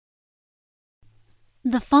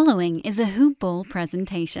The following is a Hoop Ball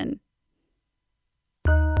presentation.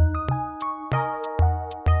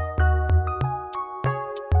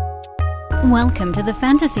 Welcome to the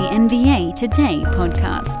Fantasy NBA Today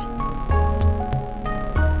podcast.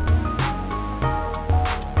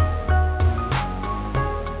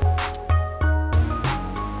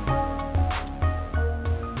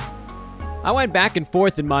 I went back and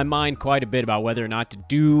forth in my mind quite a bit about whether or not to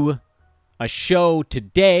do a show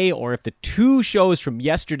today or if the two shows from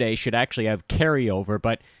yesterday should actually have carryover,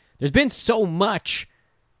 but there's been so much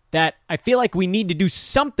that I feel like we need to do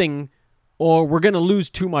something or we're going to lose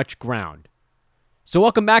too much ground. So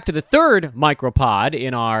welcome back to the third micropod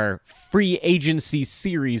in our free agency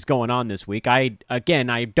series going on this week. I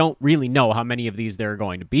don't really know how many of these there are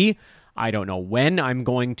going to be. I don't know when I'm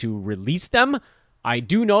going to release them. I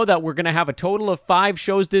do know that we're going to have a total of 5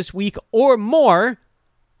 shows this week or more,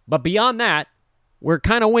 but beyond that, we're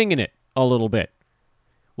kind of winging it a little bit.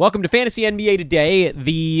 Welcome to Fantasy NBA Today,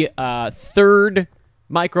 the third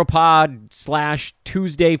micropod /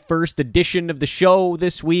 Tuesday first edition of the show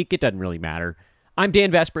this week. It doesn't really matter. I'm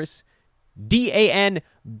Dan Vespris, DanBesbris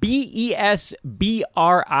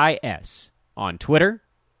on Twitter,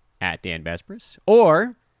 at Dan Vespris,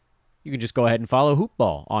 or you can just go ahead and follow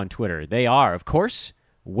Hoopball on Twitter. They are, of course,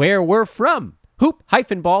 where we're from.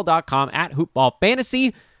 Hoop-ball.com, at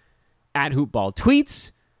HoopBallFantasy, at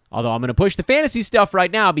HoopBallTweets. Although I'm going to push the fantasy stuff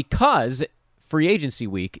right now because free agency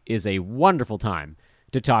week is a wonderful time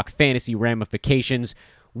to talk fantasy ramifications.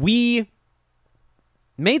 We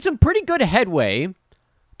made some pretty good headway,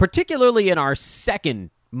 particularly in our second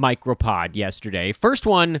micropod yesterday. First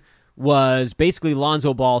one was basically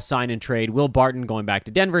Lonzo Ball sign and trade, Will Barton going back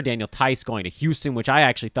to Denver, Daniel Tice going to Houston, which I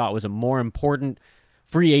actually thought was a more important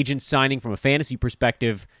free agent signing from a fantasy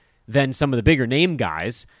perspective than some of the bigger name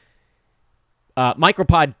guys.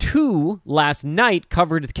 Micropod 2 last night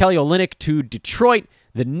covered Kelly Olynyk to Detroit,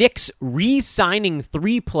 the Knicks re-signing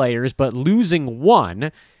 3 players but losing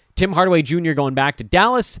 1, Tim Hardaway Jr. going back to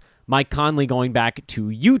Dallas, Mike Conley going back to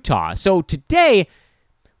Utah. So today,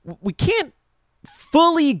 we can't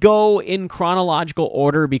fully go in chronological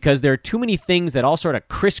order because there are too many things that all sort of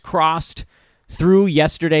crisscrossed through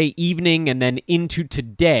yesterday evening and then into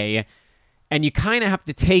today, and you kind of have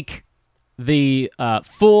to take the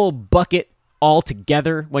full bucket all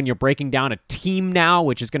together when you're breaking down a team now,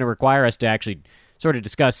 which is going to require us to actually sort of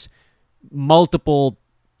discuss multiple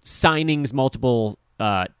signings, multiple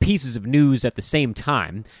pieces of news at the same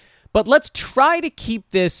time. But let's try to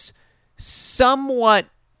keep this somewhat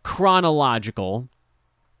chronological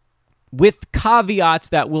with caveats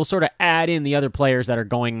that we'll sort of add in the other players that are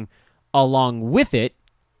going along with it,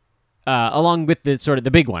 along with the sort of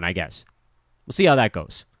the big one, I guess. We'll see how that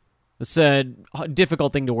goes. It's a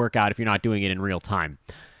difficult thing to work out if you're not doing it in real time.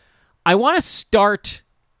 I want to start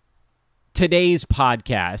today's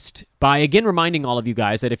podcast by again reminding all of you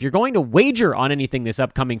guys that if you're going to wager on anything this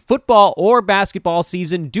upcoming football or basketball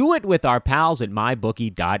season, do it with our pals at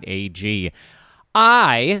mybookie.ag.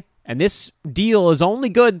 And this deal is only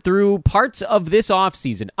good through parts of this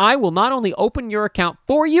offseason, I will not only open your account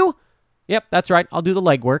for you, yep, that's right, I'll do the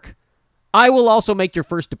legwork, I will also make your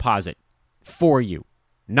first deposit for you.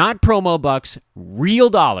 Not promo bucks, real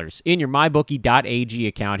dollars in your mybookie.ag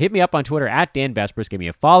account. Hit me up on Twitter at Dan Vespris, give me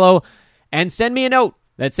a follow, and send me a note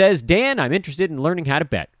that says, Dan, I'm interested in learning how to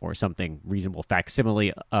bet, or something reasonable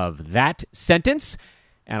facsimile of that sentence,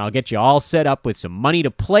 and I'll get you all set up with some money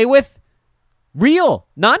to play with. Real,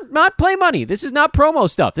 not play money. This is not promo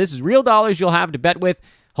stuff. This is real dollars you'll have to bet with.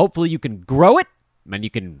 Hopefully you can grow it, and you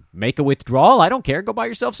can make a withdrawal. I don't care. Go buy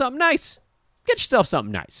yourself something nice. Get yourself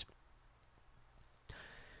something nice.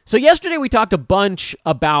 So yesterday we talked a bunch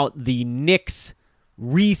about the Knicks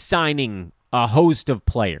re-signing a host of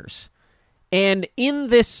players. And in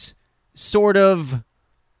this sort of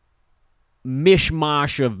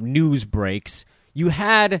mishmash of news breaks, you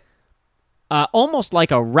had almost like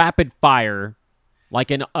a rapid fire, like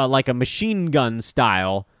a machine gun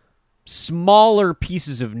style, smaller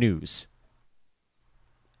pieces of news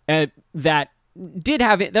that are going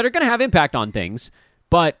to have impact on things,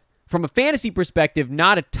 but from a fantasy perspective,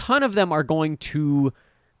 not a ton of them are going to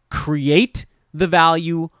create the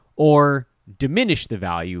value or diminish the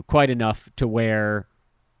value quite enough to where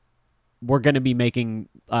we're going to be making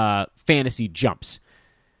fantasy jumps.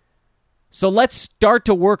 So let's start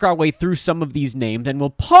to work our way through some of these names, and we'll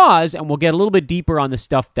pause and we'll get a little bit deeper on the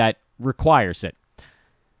stuff that requires it.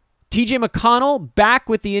 TJ McConnell back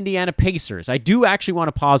with the Indiana Pacers. I do actually want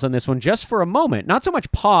to pause on this one just for a moment. Not so much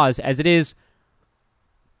pause as it is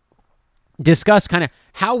discuss kind of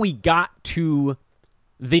how we got to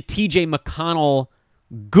the TJ McConnell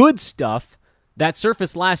good stuff that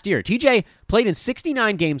surfaced last year. TJ played in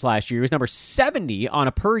 69 games last year. He was number 70 on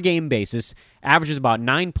a per-game basis, averages about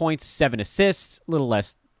 9 points, 7 assists, a little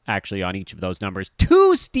less actually on each of those numbers.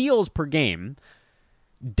 2 steals per game.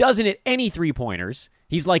 Doesn't hit any three-pointers.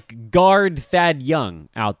 He's like guard Thad Young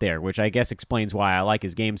out there, which I guess explains why I like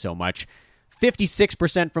his game so much.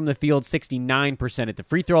 56% from the field, 69% at the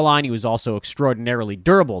free throw line. He was also extraordinarily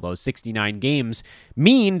durable. Those 69 games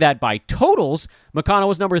mean that by totals, McConnell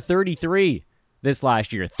was number 33 this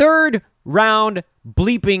last year. Third round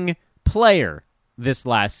bleeping player this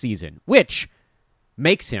last season, which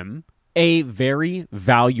makes him a very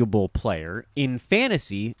valuable player in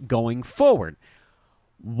fantasy going forward.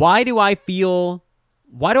 Why do I feel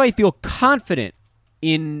confident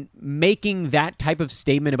in making that type of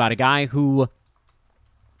statement about a guy who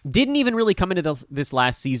didn't even really come into this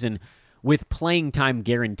last season with playing time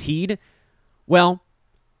guaranteed? Well,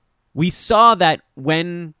 we saw that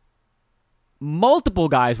when multiple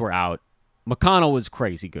guys were out, McConnell was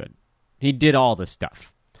crazy good. He did all the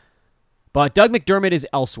stuff. But Doug McDermott is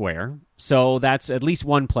elsewhere, so that's at least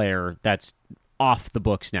one player that's off the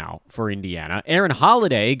books now for Indiana. Aaron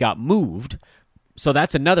Holiday got moved, so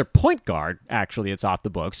that's another point guard, actually, that's off the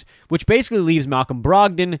books, which basically leaves Malcolm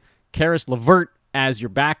Brogdon, Karis LeVert as your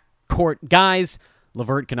backcourt guys.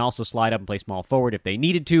 LeVert can also slide up and play small forward if they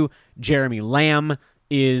needed to. Jeremy Lamb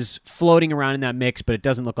is floating around in that mix, but it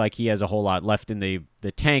doesn't look like he has a whole lot left in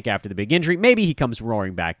the tank after the big injury. Maybe he comes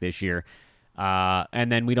roaring back this year.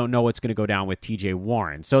 And then we don't know what's going to go down with TJ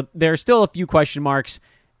Warren. So there are still a few question marks.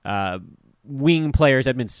 Wing players,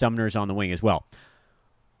 Edmund Sumner's on the wing as well.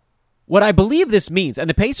 What I believe this means, and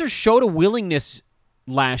the Pacers showed a willingness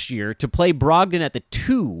last year to play Brogdon at the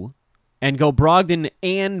 2 and go Brogdon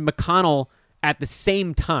and McConnell at the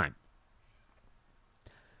same time.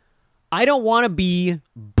 I don't want to be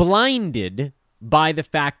blinded by the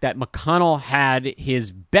fact that McConnell had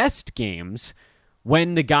his best games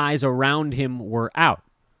when the guys around him were out.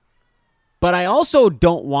 But I also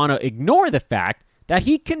don't want to ignore the fact that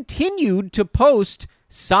he continued to post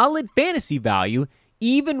solid fantasy value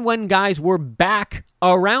even when guys were back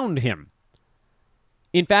around him.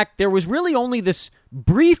 In fact, there was really only this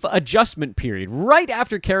brief adjustment period right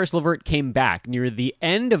after Karis LeVert came back near the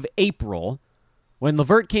end of April when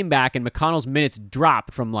LeVert came back and McConnell's minutes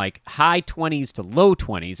dropped from like high 20s to low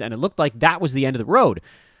 20s, and it looked like that was the end of the road.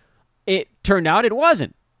 It turned out it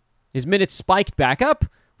wasn't. His minutes spiked back up.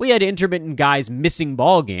 We had intermittent guys missing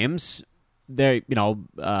ball games.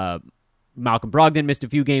 Malcolm Brogdon missed a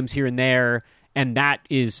few games here and there, and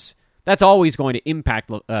that's always going to impact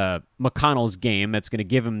McConnell's game. That's going to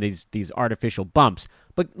give him these artificial bumps.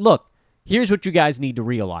 But look, here's what you guys need to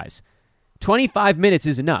realize. 25 minutes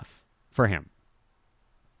is enough for him.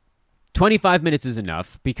 25 minutes is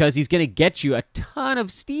enough because he's going to get you a ton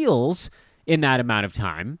of steals in that amount of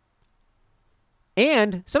time.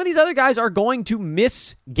 And some of these other guys are going to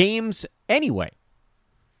miss games anyway.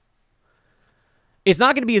 It's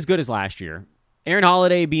not going to be as good as last year. Aaron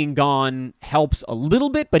Holiday being gone helps a little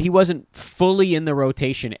bit, but he wasn't fully in the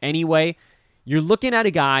rotation anyway. You're looking at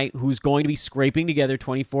a guy who's going to be scraping together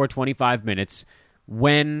 24, 25 minutes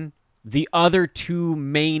when the other two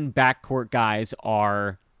main backcourt guys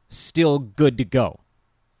are still good to go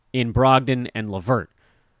in Brogdon and LeVert.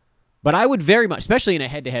 But I would very much, especially in a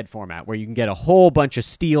head-to-head format where you can get a whole bunch of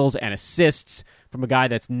steals and assists from a guy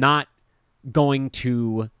that's not going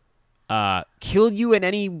to kill you in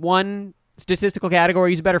any one statistical category.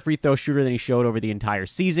 He's a better free throw shooter than he showed over the entire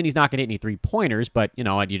season. He's not going to hit any three-pointers, but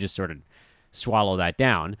you just sort of swallow that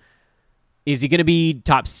down. Is he going to be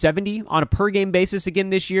top 70 on a per-game basis again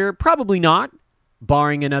this year? Probably not,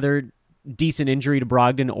 barring another decent injury to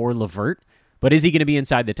Brogdon or LeVert. But is he going to be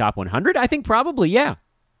inside the top 100? I think probably, yeah.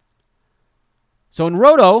 So in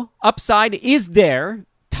Roto, upside is there,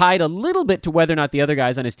 tied a little bit to whether or not the other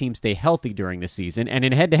guys on his team stay healthy during the season. And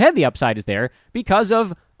in head-to-head, the upside is there because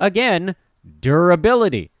of, again,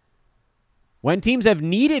 durability. When teams have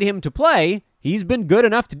needed him to play, he's been good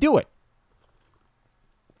enough to do it.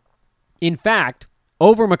 In fact,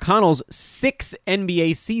 over McConnell's 6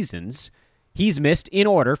 NBA seasons, he's missed, in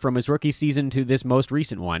order from his rookie season to this most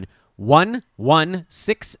recent one, 1, 1,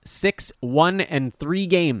 6, 6, 1, and 3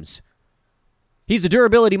 games. He's a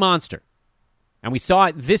durability monster. And we saw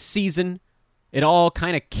it this season. It all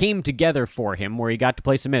kind of came together for him where he got to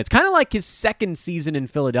play some minutes. Kind of like his second season in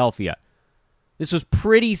Philadelphia. This was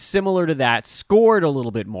pretty similar to that. Scored a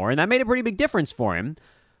little bit more, and that made a pretty big difference for him.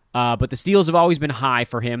 But the steals have always been high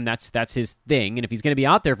for him. That's his thing. And if he's going to be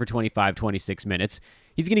out there for 25, 26 minutes,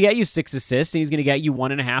 he's going to get you 6 assists, and he's going to get you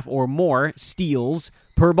 1.5 or more steals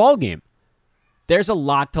per ball game. There's a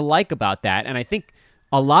lot to like about that, and I think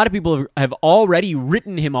a lot of people have already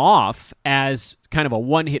written him off as kind of a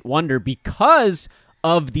one-hit wonder because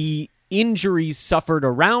of the injuries suffered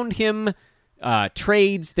around him,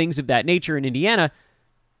 trades, things of that nature in Indiana.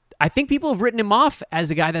 I think people have written him off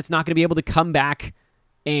as a guy that's not going to be able to come back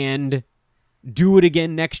and do it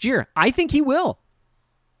again next year. I think he will,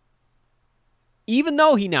 even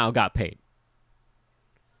though he now got paid.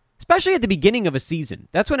 Especially at the beginning of a season.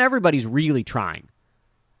 That's when everybody's really trying.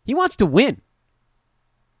 He wants to win.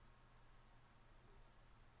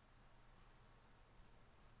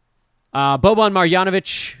 Boban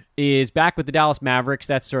Marjanovic is back with the Dallas Mavericks.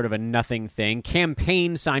 That's sort of a nothing thing. Cam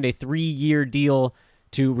Payne signed a 3-year deal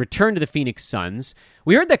to return to the Phoenix Suns.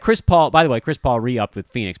 We heard that Chris Paul, by the way, Chris Paul re-upped with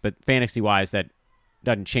Phoenix, but fantasy-wise, that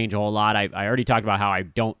doesn't change a whole lot. I already talked about how I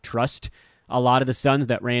don't trust a lot of the Suns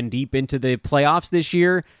that ran deep into the playoffs this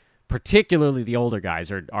year. Particularly the older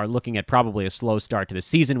guys are looking at probably a slow start to the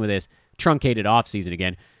season with this truncated offseason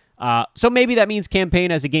again. So maybe that means Cam Payne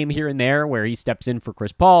has a game here and there where he steps in for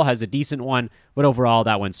Chris Paul, has a decent one, but overall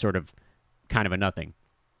that one's sort of kind of a nothing.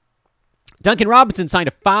 Duncan Robinson signed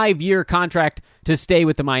a 5-year contract to stay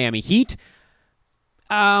with the Miami Heat.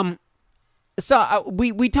 So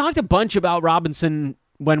we talked a bunch about Robinson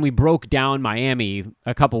when we broke down Miami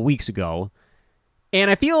a couple weeks ago, and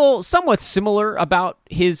I feel somewhat similar about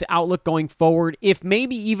his outlook going forward, if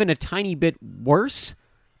maybe even a tiny bit worse,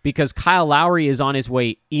 because Kyle Lowry is on his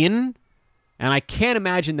way in, and I can't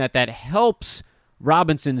imagine that that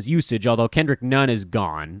Robinson's usage, although Kendrick Nunn is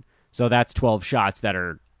gone, so that's 12 shots that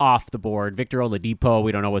are off the board. Victor Oladipo,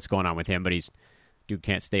 we don't know what's going on with him, but dude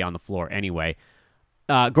can't stay on the floor anyway.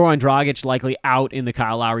 Goran Dragic likely out in the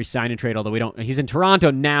Kyle Lowry sign and trade, although he's in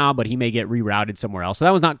Toronto now, but he may get rerouted somewhere else. So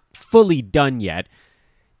that was not fully done yet.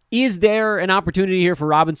 Is there an opportunity here for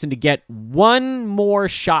Robinson to get one more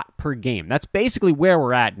shot per game? That's basically where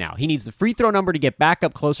we're at now. He needs the free throw number to get back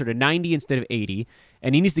up closer to 90 instead of 80,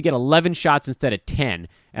 and he needs to get 11 shots instead of 10,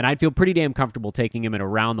 and I'd feel pretty damn comfortable taking him at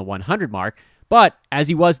around the 100 mark. But as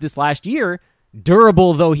he was this last year,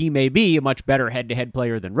 durable though he may be, a much better head-to-head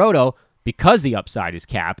player than Roto, because the upside is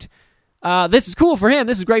capped. This is cool for him.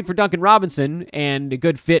 This is great for Duncan Robinson, and a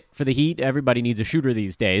good fit for the Heat. Everybody needs a shooter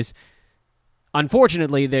these days.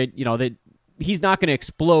 Unfortunately, he's not going to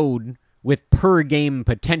explode with per-game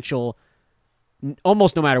potential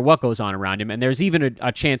almost no matter what goes on around him, and there's even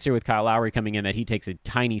a chance here with Kyle Lowry coming in that he takes a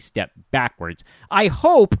tiny step backwards. I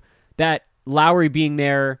hope that Lowry being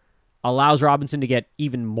there allows Robinson to get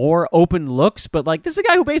even more open looks, but this is a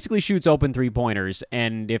guy who basically shoots open three-pointers,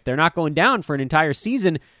 and if they're not going down for an entire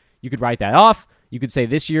season, you could write that off. You could say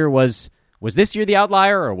this year was this year the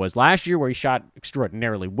outlier, or was last year where he shot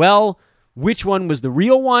extraordinarily well? Which one was the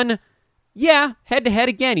real one? Yeah, head-to-head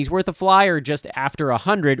again, he's worth a flyer just after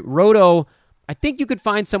 100. Roto, I think you could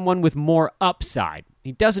find someone with more upside.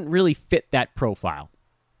 He doesn't really fit that profile.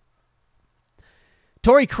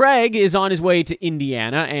 Torrey Craig is on his way to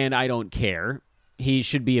Indiana, and I don't care. He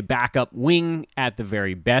should be a backup wing at the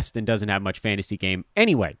very best and doesn't have much fantasy game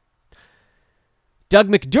anyway. Doug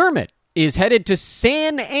McDermott is headed to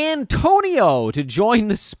San Antonio to join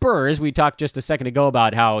the Spurs. We talked just a second ago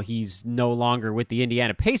about how he's no longer with the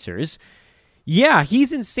Indiana Pacers. Yeah,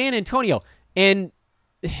 he's in San Antonio, and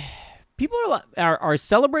people are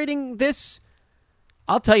celebrating this.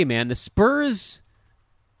 I'll tell you, man, the Spurs,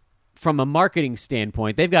 from a marketing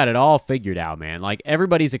standpoint, they've got it all figured out, man.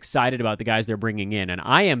 Everybody's excited about the guys they're bringing in, and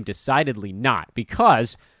I am decidedly not,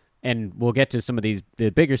 because, and we'll get to some of the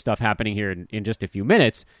bigger stuff happening here in just a few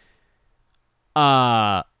minutes,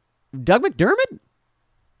 Doug McDermott,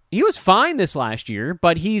 he was fine this last year,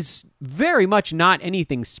 but he's very much not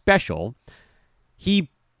anything special.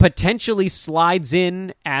 He potentially slides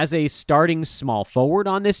in as a starting small forward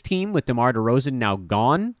on this team with DeMar DeRozan now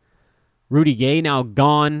gone, Rudy Gay now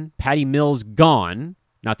gone, Patty Mills gone.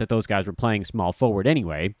 Not that those guys were playing small forward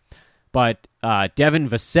anyway, but Devin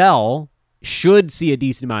Vassell should see a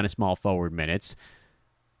decent amount of small forward minutes.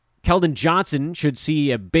 Keldon Johnson should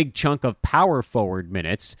see a big chunk of power forward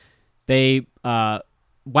minutes. They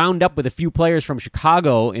wound up with a few players from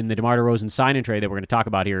Chicago in the DeMar DeRozan sign-and trade that we're going to talk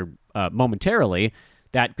about here momentarily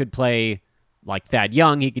that could play like Thad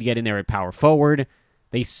Young. He could get in there at power forward.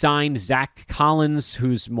 They signed Zach Collins,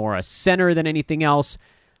 who's more a center than anything else.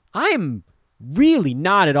 I'm really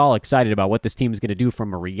not at all excited about what this team is going to do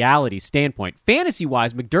from a reality standpoint.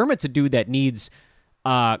 Fantasy-wise, McDermott's a dude that needs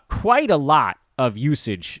quite a lot of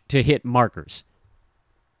usage to hit markers.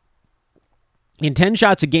 In 10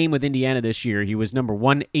 shots a game with Indiana this year, he was number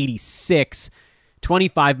 186,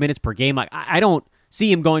 25 minutes per game. I don't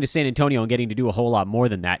see him going to San Antonio and getting to do a whole lot more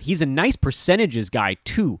than that. He's a nice percentages guy,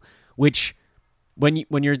 too, which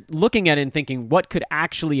when you're looking at it and thinking what could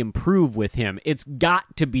actually improve with him, it's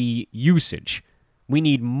got to be usage. We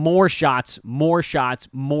need more shots, more shots,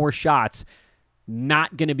 more shots.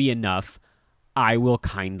 Not going to be enough. I will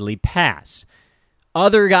kindly pass.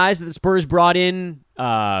 Other guys that the Spurs brought in,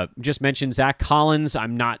 just mentioned Zach Collins.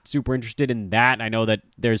 I'm not super interested in that. I know that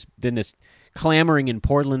there's been this clamoring in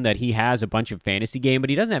Portland that he has a bunch of fantasy game, but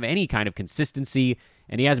he doesn't have any kind of consistency,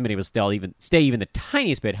 and he hasn't been able to stay even the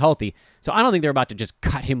tiniest bit healthy. So I don't think they're about to just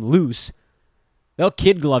cut him loose. They'll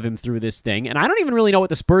kid glove him through this thing, and I don't even really know what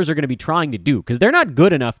the Spurs are going to be trying to do, because they're not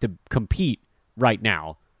good enough to compete right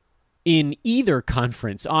now in either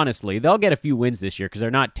conference, honestly. They'll get a few wins this year because they're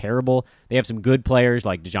not terrible. They have some good players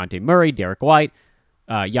like DeJounte Murray, Derek White,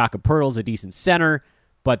 Jakob Poeltl's a decent center,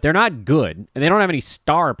 but they're not good, and they don't have any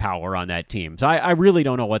star power on that team. So I really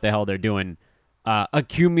don't know what the hell they're doing,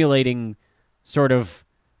 accumulating sort of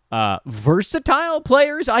versatile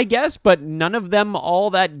players, I guess, but none of them all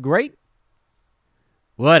that great.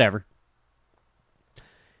 Whatever.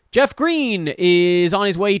 Jeff Green is on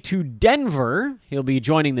his way to Denver. He'll be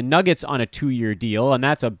joining the Nuggets on a 2-year deal, and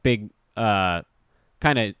that's a big kind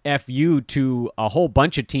of FU to a whole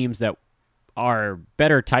bunch of teams that are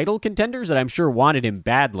better title contenders that I'm sure wanted him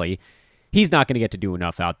badly. He's not going to get to do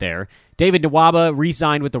enough out there. David Nwaba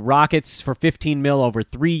re-signed with the Rockets for $15 million over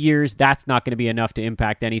 3 years. That's not going to be enough to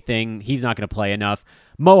impact anything. He's not going to play enough.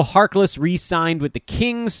 Mo Harkless re-signed with the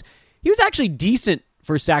Kings. He was actually decent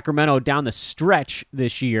for Sacramento down the stretch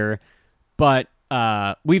this year, but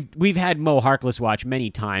we've had Mo Harkless watch many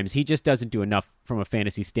times. He just doesn't do enough from a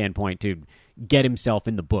fantasy standpoint to get himself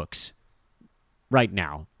in the books right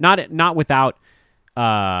now. Not without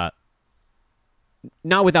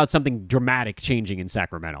something dramatic changing in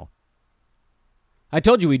Sacramento. I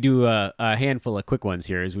told you we'd do a handful of quick ones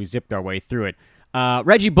here as we zipped our way through it.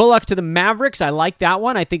 Reggie Bullock to the Mavericks. I like that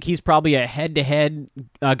one. I think he's probably a head-to-head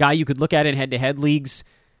guy you could look at in head-to-head leagues.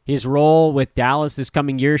 His role with Dallas this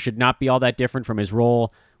coming year should not be all that different from his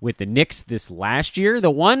role with the Knicks this last year.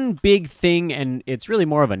 The one big thing, and it's really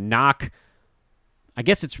more of a knock, I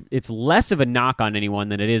guess it's less of a knock on anyone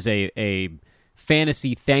than it is a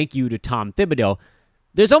fantasy thank you to Tom Thibodeau.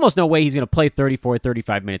 There's almost no way he's going to play 34,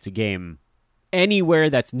 35 minutes a game anywhere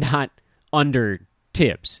that's not under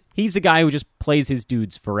Tibbs. He's a guy who just plays his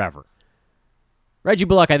dudes forever. Reggie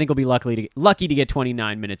Bullock, I think, will be lucky to get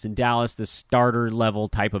 29 minutes in Dallas. The starter level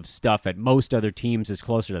type of stuff at most other teams is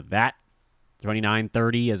closer to that, 29,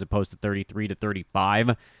 30, as opposed to 33 to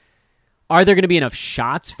 35. Are there going to be enough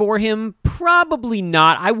shots for him? Probably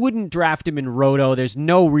not. I wouldn't draft him in Roto. There's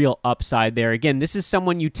no real upside there. Again, this is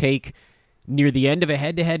someone you take near the end of a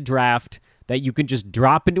head-to-head draft that you can just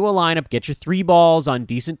drop into a lineup, get your 3 balls on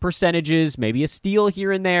decent percentages, maybe a steal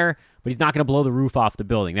here and there, but he's not going to blow the roof off the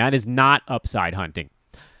building. That is not upside hunting.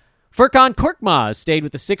 Furkan Korkmaz stayed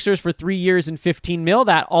with the Sixers for 3 years and $15 million.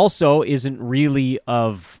 That also isn't really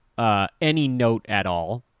of any note at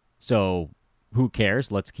all, so who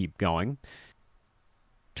cares? Let's keep going.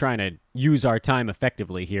 Trying to use our time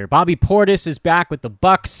effectively here. Bobby Portis is back with the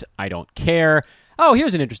Bucks. I don't care. Oh,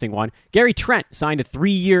 here's an interesting one. Gary Trent signed a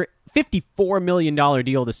 3-year, $54 million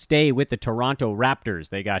deal to stay with the Toronto Raptors.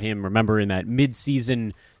 They got him, remember, in that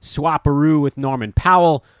midseason swapperoo with Norman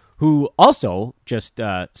Powell, who also just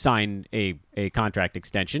signed a contract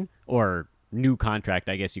extension, or new contract,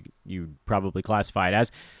 I guess you'd probably classify it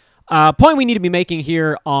as. Point we need to be making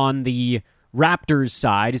here on the Raptors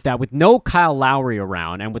side is that with no Kyle Lowry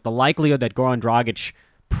around, and with the likelihood that Goran Dragic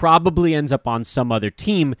probably ends up on some other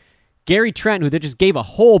team, Gary Trent, who they just gave a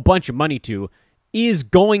whole bunch of money to, is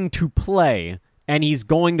going to play, and he's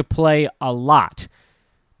going to play a lot.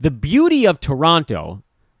 The beauty of Toronto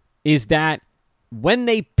is that when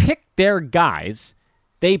they pick their guys,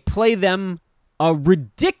 they play them a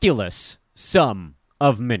ridiculous sum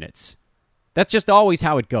of minutes. That's just always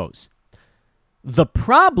how it goes. The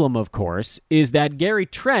problem, of course, is that Gary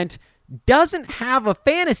Trent doesn't have a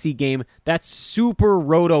fantasy game that's super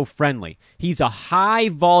roto-friendly. He's a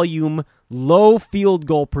high-volume, low field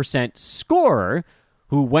goal percent scorer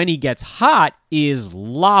who, when he gets hot, is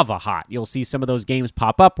lava hot. You'll see some of those games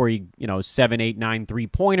pop up where 7, 8, 9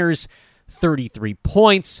 3-pointers, 33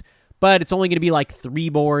 points, but it's only going to be like 3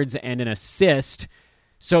 boards and an assist.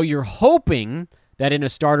 So you're hoping that in a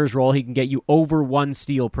starter's role, he can get you over 1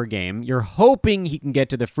 steal per game. You're hoping he can get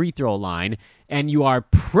to the free throw line, and you are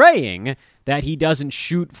praying that he doesn't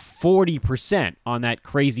shoot 40% on that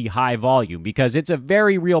crazy high volume, because it's a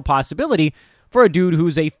very real possibility for a dude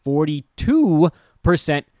who's a 42%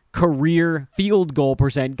 career field goal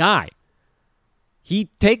percent guy.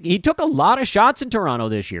 He took a lot of shots in Toronto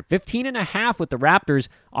this year, 15.5 with the Raptors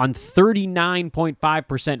on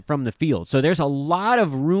 39.5% from the field. So there's a lot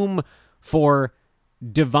of room for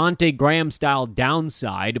Devontae Graham-style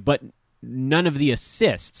downside, but none of the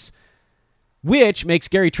assists, which makes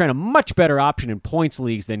Gary Trent a much better option in points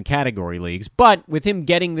leagues than category leagues. But with him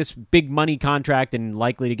getting this big money contract and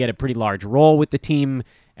likely to get a pretty large role with the team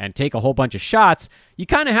and take a whole bunch of shots, you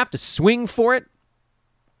kind of have to swing for it.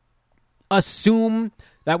 Assume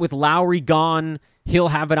that with Lowry gone, he'll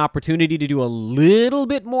have an opportunity to do a little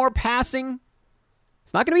bit more passing.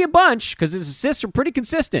 It's not going to be a bunch because his assists are pretty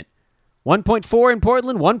consistent. 1.4 in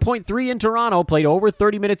Portland, 1.3 in Toronto, played over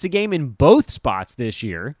 30 minutes a game in both spots this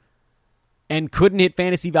year, and couldn't hit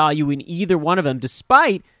fantasy value in either one of them,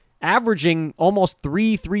 despite averaging almost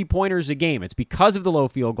 3 3-pointers a game. It's because of the low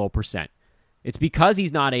field goal percent. It's because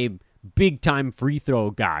he's not a big-time free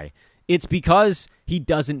throw guy. It's because he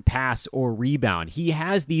doesn't pass or rebound. He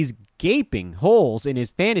has these gaping holes in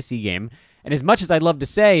his fantasy game, and as much as I'd love to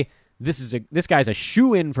say this guy's a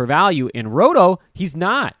shoe-in for value in Roto, he's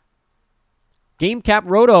not. Game cap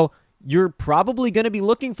Roto, you're probably going to be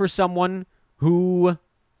looking for someone who,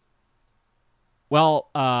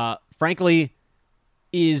 frankly,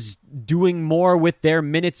 is doing more with their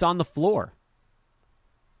minutes on the floor.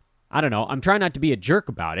 I don't know. I'm trying not to be a jerk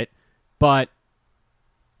about it, but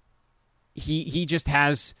he just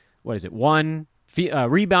has, rebounding,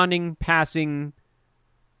 passing,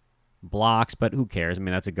 blocks, but who cares? I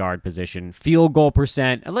mean, that's a guard position. Field goal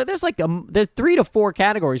percent. There's there's 3 to 4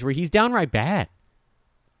 categories where he's downright bad.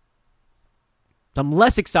 So I'm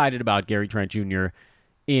less excited about Gary Trent Jr.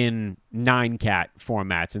 in 9-cat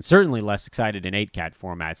formats, and certainly less excited in 8-cat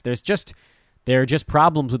formats. There are just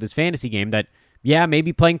problems with his fantasy game that,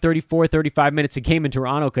 maybe playing 34, 35 minutes a game in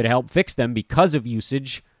Toronto could help fix them because of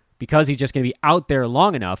usage, because he's just going to be out there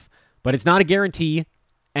long enough, but it's not a guarantee,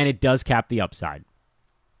 and it does cap the upside.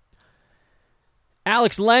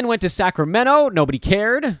 Alex Len went to Sacramento. Nobody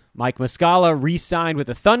cared. Mike Muscala re-signed with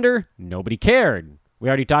the Thunder. Nobody cared. We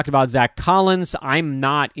already talked about Zach Collins. I'm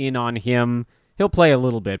not in on him. He'll play a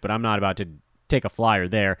little bit, but I'm not about to take a flyer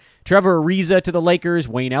there. Trevor Ariza to the Lakers.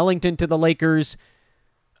 Wayne Ellington to the Lakers.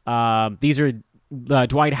 These are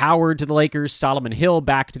Dwight Howard to the Lakers. Solomon Hill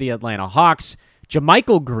back to the Atlanta Hawks.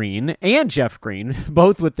 JaMychal Green and Jeff Green,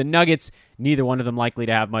 both with the Nuggets. Neither one of them likely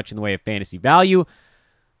to have much in the way of fantasy value.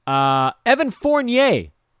 Evan Fournier,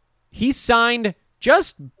 he signed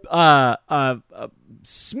just a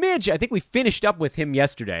smidge. I think we finished up with him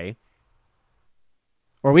yesterday.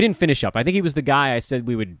 Or we didn't finish up. I think he was the guy I said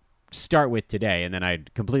we would start with today, and then I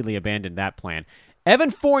completely abandoned that plan.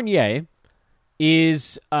 Evan Fournier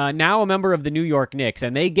is now a member of the New York Knicks,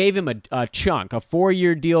 and they gave him a chunk, a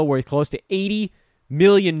 4-year deal worth close to $80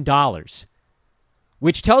 million,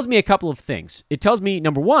 which tells me a couple of things. It tells me,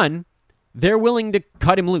 number one, they're willing to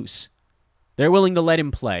cut him loose. They're willing to let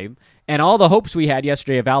him play. And all the hopes we had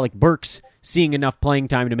yesterday of Alec Burks seeing enough playing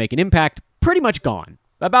time to make an impact, pretty much gone.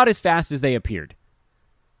 About as fast as they appeared.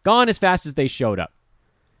 Gone as fast as they showed up.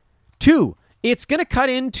 2, it's going to cut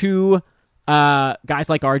into guys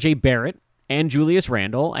like R.J. Barrett and Julius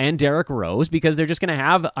Randle and Derrick Rose, because they're just going to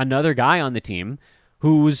have another guy on the team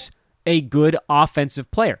who's a good offensive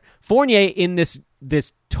player. Fournier, in this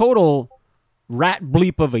total rat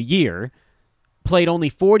bleep of a year, played only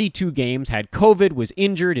 42 games, had COVID, was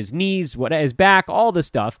injured, his knees, his back, all this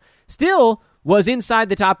stuff, still was inside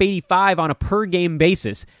the top 85 on a per-game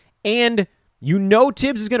basis, and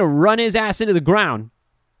Tibbs is going to run his ass into the ground.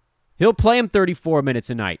 He'll play him 34 minutes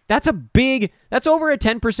a night. That's over a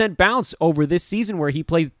 10% bounce over this season where he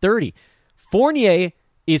played 30. Fournier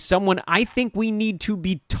is someone I think we need to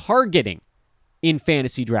be targeting in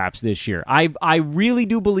fantasy drafts this year. I really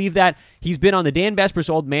do believe that. He's been on the Dan Vespers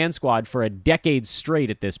Old Man Squad for a decade straight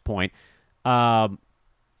at this point. But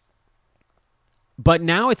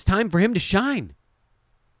now it's time for him to shine.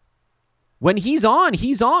 When he's on,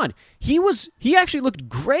 he's on. He actually looked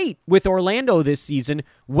great with Orlando this season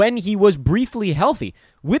when he was briefly healthy.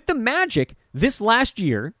 With the Magic this last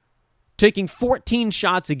year, taking 14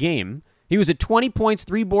 shots a game, he was at 20 points,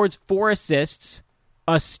 3 boards, 4 assists,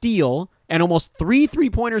 a steal, and almost 3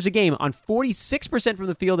 3-pointers a game on 46% from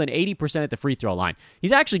the field and 80% at the free throw line.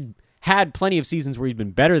 He's actually had plenty of seasons where he's been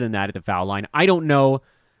better than that at the foul line. I don't know.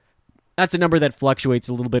 That's a number that fluctuates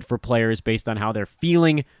a little bit for players based on how they're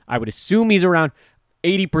feeling. I would assume he's around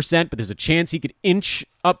 80%, but there's a chance he could inch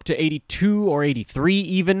up to 82 or 83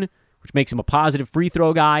 even, which makes him a positive free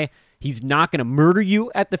throw guy. He's not going to murder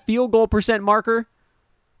you at the field goal percent marker.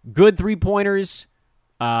 Good 3-pointers.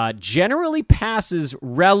 Generally passes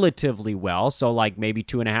relatively well, so like maybe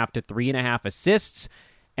 2.5 to 3.5 assists,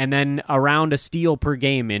 and then around a steal per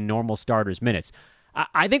game in normal starters minutes.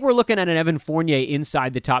 I think we're looking at an Evan Fournier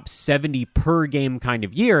inside the top 70 per game kind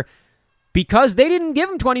of year because they didn't give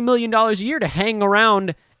him $20 million a year to hang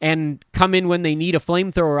around and come in when they need a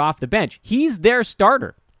flamethrower off the bench. He's their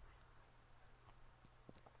starter.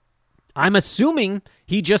 I'm assuming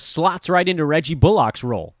he just slots right into Reggie Bullock's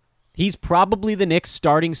role. He's probably the Knicks'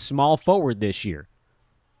 starting small forward this year.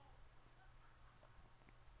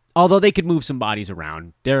 Although they could move some bodies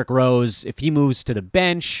around. Derrick Rose, if he moves to the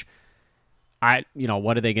bench,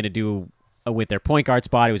 what are they going to do with their point guard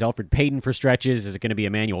spot? It was Elfrid Payton for stretches. Is it going to be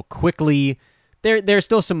Emmanuel Quickley? There's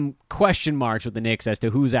still some question marks with the Knicks as to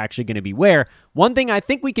who's actually going to be where. One thing I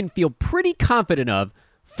think we can feel pretty confident of,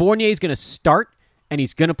 Fournier's going to start, and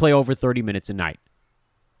he's going to play over 30 minutes a night.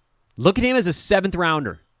 Look at him as a 7th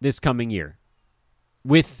rounder this coming year.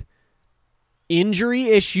 With injury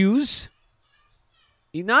issues,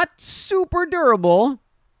 he's not super durable,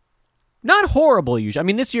 not horrible usually. I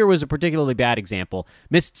mean, this year was a particularly bad example.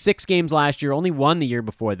 Missed 6 games last year, only 1 the year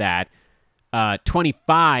before that.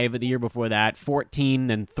 25 the year before that,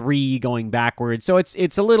 14 and 3 going backwards. So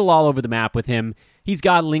it's a little all over the map with him. He's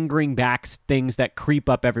got lingering back things that creep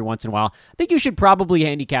up every once in a while. I think you should probably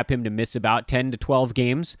handicap him to miss about 10 to 12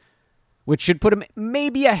 games, which should put him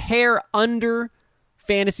maybe a hair under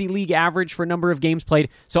fantasy league average for number of games played.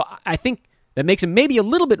 So I think that makes him maybe a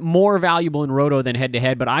little bit more valuable in Roto than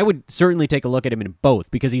head-to-head, but I would certainly take a look at him in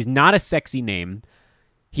both because he's not a sexy name.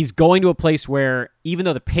 He's going to a place where, even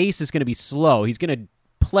though the pace is going to be slow, he's going to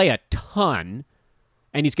play a ton,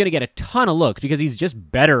 and he's going to get a ton of looks because he's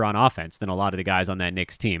just better on offense than a lot of the guys on that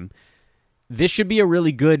Knicks team. This should be a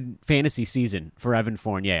really good fantasy season for Evan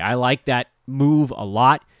Fournier. I like that move a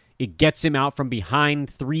lot. It gets him out from behind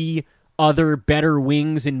 3 other better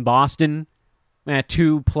wings in Boston.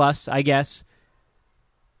 2 plus, I guess.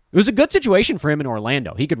 It was a good situation for him in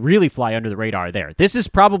Orlando. He could really fly under the radar there. This is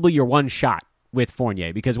probably your one shot with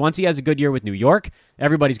Fournier, because once he has a good year with New York,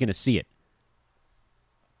 everybody's going to see it.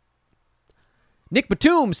 Nick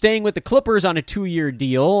Batum staying with the Clippers on a 2-year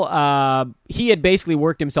deal. He had basically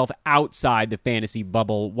worked himself outside the fantasy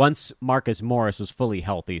bubble once Marcus Morris was fully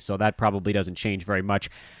healthy, so that probably doesn't change very much.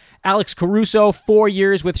 Alex Caruso, 4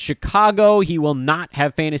 years with Chicago. He will not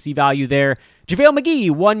have fantasy value there. JaVale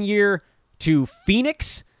McGee, 1 year to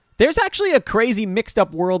Phoenix. There's actually a crazy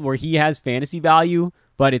mixed-up world where he has fantasy value,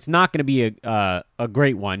 but it's not going to be a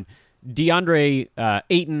great one. DeAndre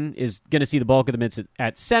Ayton is going to see the bulk of the minutes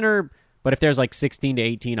at center, but if there's like 16 to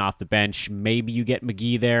 18 off the bench, maybe you get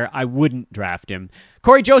McGee there. I wouldn't draft him.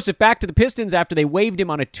 Corey Joseph back to the Pistons after they waived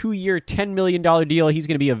him on a 2-year, $10 million deal. He's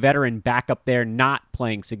going to be a veteran backup there, not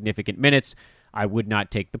playing significant minutes. I would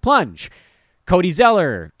not take the plunge. Cody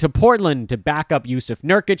Zeller to Portland to back up Yusuf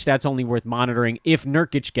Nurkic. That's only worth monitoring if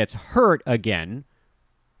Nurkic gets hurt again.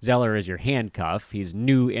 Zeller is your handcuff. He's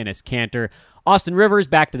new Enes Kanter. Austin Rivers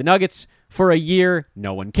back to the Nuggets for a year.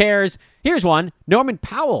 No one cares. Here's one. Norman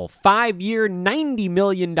Powell, 5-year, $90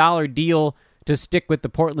 million deal to stick with the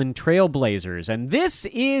Portland Trail Blazers. And this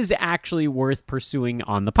is actually worth pursuing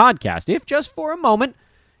on the podcast, if just for a moment.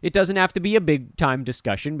 It doesn't have to be a big-time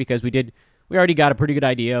discussion because we already got a pretty good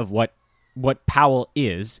idea of what Powell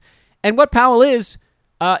is. And what Powell is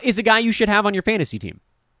a guy you should have on your fantasy team.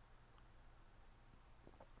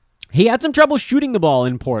 He had some trouble shooting the ball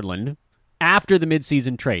in Portland after the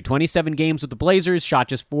midseason trade. 27 games with the Blazers, shot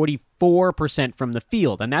just 44% from the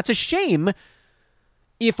field. And that's a shame,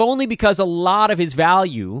 if only because a lot of his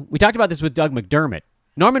value, we talked about this with Doug McDermott.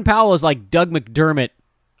 Norman Powell is like Doug McDermott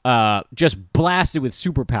just blasted with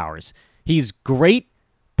superpowers. He's great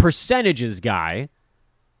percentages guy,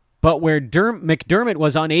 but where McDermott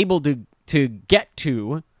was unable to get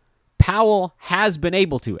to, Powell has been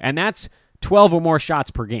able to, and that's 12 or more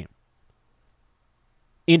shots per game.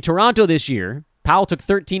 In Toronto this year, Powell took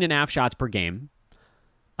 13.5 shots per game,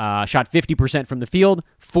 shot 50% from the field,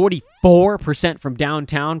 44% from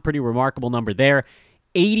downtown, pretty remarkable number there,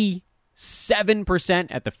 87%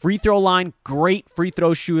 at the free throw line, great free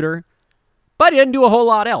throw shooter, but he didn't do a whole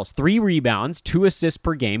lot else. 3 rebounds, 2 assists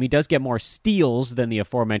per game. He does get more steals than the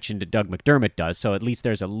aforementioned Doug McDermott does, so at least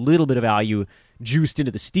there's a little bit of value juiced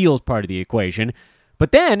into the steals part of the equation.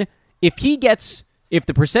 But then, if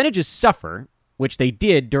the percentages suffer, which they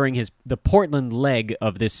did during the Portland leg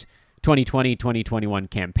of this 2020-2021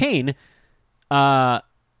 campaign, the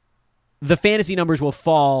fantasy numbers will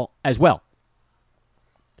fall as well.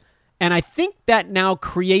 And I think that now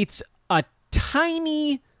creates a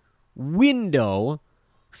tiny window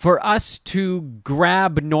for us to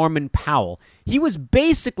grab Norman Powell. He was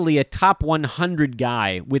basically a top 100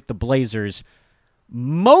 guy with the Blazers,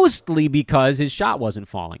 mostly because his shot wasn't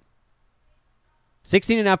falling.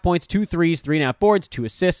 16.5 points, 2 threes, 3.5 boards, 2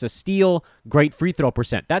 assists, a steal, great free throw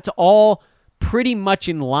percent. That's all pretty much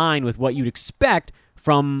in line with what you'd expect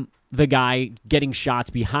from the guy getting shots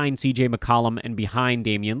behind CJ McCollum and behind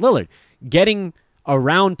Damian Lillard. Getting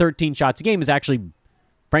around 13 shots a game is actually,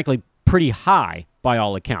 frankly, pretty high by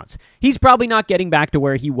all accounts. He's probably not getting back to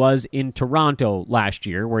where he was in Toronto last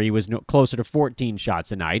year, where he was closer to 14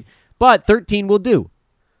 shots a night, but 13 will do.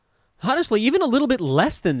 Honestly, even a little bit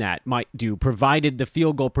less than that might do, provided the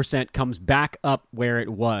field goal percent comes back up where it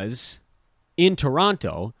was in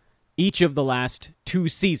Toronto each of the last 2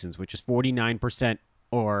 seasons, which is 49%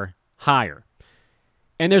 or higher.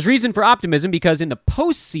 And there's reason for optimism because in the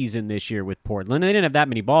postseason this year with Portland, they didn't have that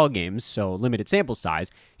many ball games, so limited sample size,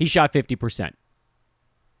 he shot 50%.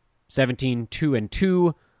 17,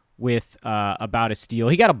 2-2 with about a steal.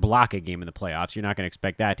 He got a block a game in the playoffs. You're not going to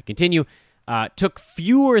expect that to continue. Took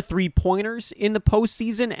fewer three-pointers in the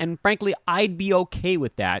postseason, and frankly, I'd be okay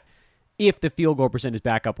with that if the field goal percent is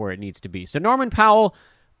back up where it needs to be. So Norman Powell,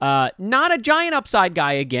 not a giant upside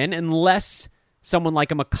guy again, unless someone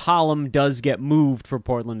like a McCollum does get moved for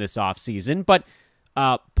Portland this offseason. But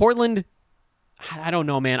Portland, I don't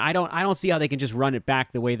know, man. I don't see how they can just run it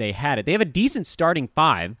back the way they had it. They have a decent starting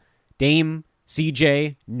 5. Dame,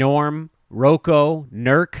 CJ, Norm, Rocco,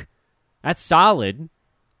 Nurk. That's solid.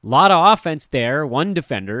 A lot of offense there. One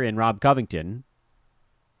defender in Rob Covington.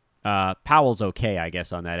 Powell's okay, I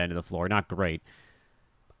guess, on that end of the floor. Not great.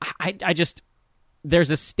 I just...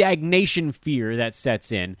 There's a stagnation fear that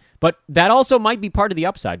sets in, but that also might be part of the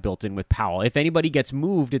upside built in with Powell. If anybody gets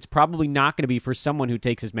moved, it's probably not going to be for someone who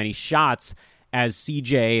takes as many shots as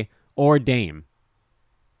CJ or Dame.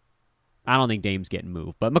 I don't think Dame's getting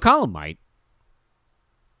moved, but McCollum might.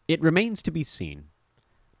 It remains to be seen.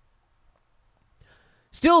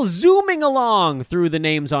 Still zooming along through the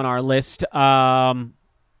names on our list. Man,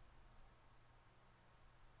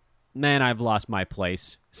 I've lost my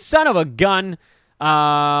place. Son of a gun.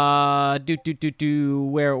 Where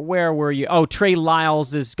were you? Oh, Trey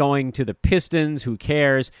Lyles is going to the Pistons. Who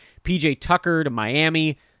cares? PJ Tucker to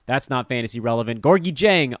Miami. That's not fantasy relevant. Gorgie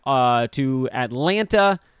Jang to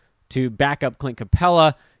Atlanta to back up Clint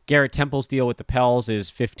Capella. Garrett Temple's deal with the Pels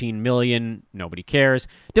is $15 million. Nobody cares.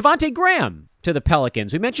 Devontae Graham to the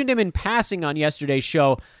Pelicans. We mentioned him in passing on yesterday's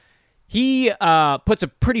show. He puts a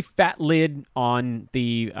pretty fat lid on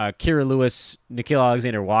the Kira Lewis, Nickeil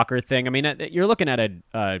Alexander-Walker thing. I mean, you're looking at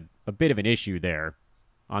a bit of an issue there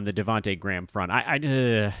on the Devontae Graham front. I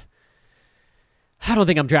don't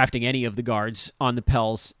think I'm drafting any of the guards on the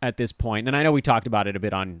Pels at this point. And I know we talked about it a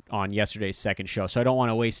bit on yesterday's second show, so I don't want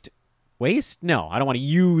to waste? No, I don't want to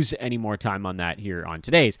use any more time on that here on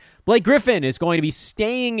today's. Blake Griffin is going to be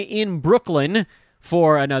staying in Brooklyn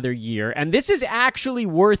for another year, and this is actually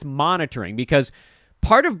worth monitoring because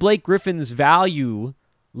part of Blake Griffin's value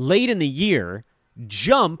late in the year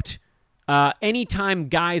jumped anytime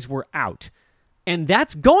guys were out, and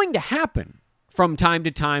that's going to happen from time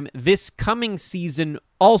to time this coming season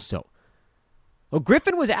also. Well,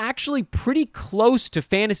 Griffin was actually pretty close to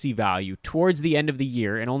fantasy value towards the end of the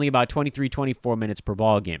year and only about 23, 24 minutes per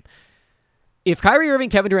ball game. If Kyrie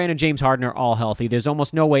Irving, Kevin Durant, and James Harden are all healthy, there's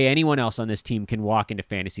almost no way anyone else on this team can walk into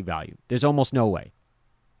fantasy value. There's almost no way.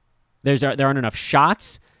 There aren't enough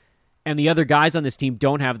shots, and the other guys on this team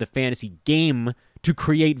don't have the fantasy game to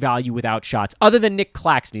create value without shots, other than Nick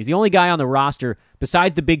Claxton. He's the only guy on the roster,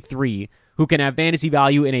 besides the big three, who can have fantasy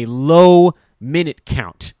value in a low minute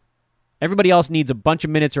count. Everybody else needs a bunch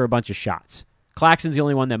of minutes or a bunch of shots. Claxton's the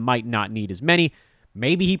only one that might not need as many.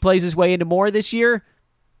 Maybe he plays his way into more this year.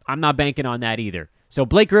 I'm not banking on that either. So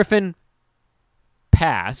Blake Griffin,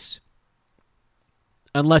 pass,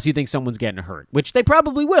 unless you think someone's getting hurt, which they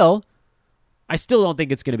probably will. I still don't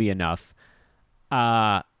think it's going to be enough.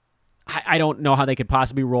 I don't know how they could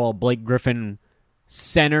possibly roll Blake Griffin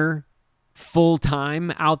center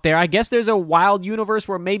full-time out there. I guess there's a wild universe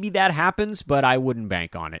where maybe that happens, but I wouldn't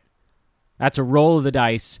bank on it. That's a roll of the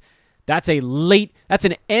dice. That's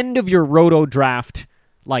an end of your roto draft,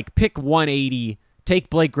 like pick 180, take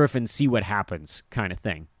Blake Griffin, see what happens kind of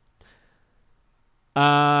thing.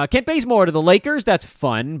 Kent Bazemore to the Lakers. That's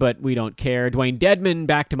fun, but we don't care. Dwayne Dedmon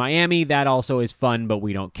back to Miami. That also is fun, but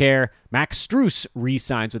we don't care. Max Strus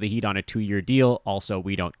re-signs with the Heat on a 2-year deal. Also,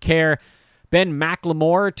 we don't care. Ben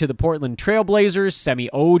McLemore to the Portland Trailblazers. Semi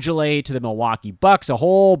Ojeleye to the Milwaukee Bucks. A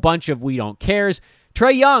whole bunch of we don't cares.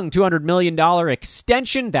 Trae Young, $200 million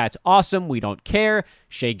extension. That's awesome. We don't care.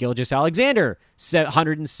 Shai Gilgeous-Alexander,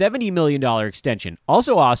 $170 million extension.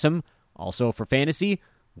 Also awesome. Also for fantasy,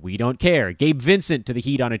 we don't care. Gabe Vincent to the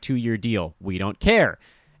Heat on a 2-year deal. We don't care.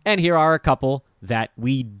 And here are a couple that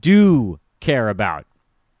we do care about.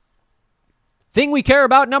 Thing we care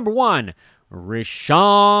about, number 1,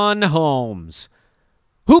 Richaun Holmes.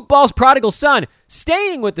 Hoopball's prodigal son,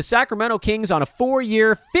 staying with the Sacramento Kings on a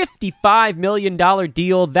 4-year, $55 million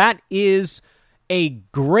deal. That is a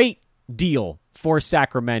great deal for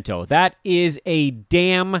Sacramento. That is a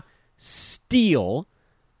damn steal.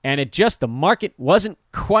 And the market wasn't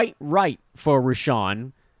quite right for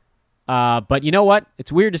Richaun. But you know what?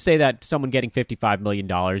 It's weird to say that someone getting $55 million.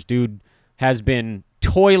 Dude has been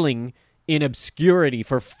toiling in obscurity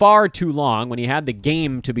for far too long when he had the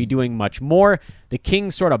game to be doing much more. The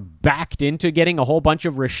Kings sort of backed into getting a whole bunch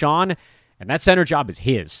of Richaun, and that center job is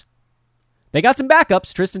his. They got some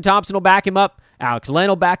backups. Tristan Thompson will back him up. Alex Len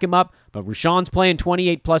will back him up. But Richaun's playing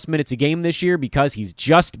 28-plus minutes a game this year because he's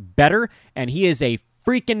just better, and he is a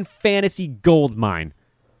freaking fantasy gold mine.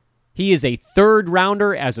 He is a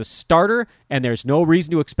third-rounder as a starter, and there's no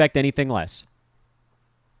reason to expect anything less.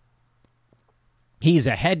 He's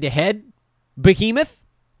a head-to-head behemoth.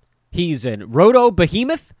 He's a roto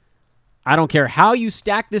behemoth. I don't care how you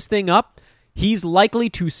stack this thing up. He's likely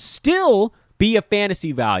to still be a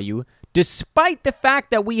fantasy value, despite the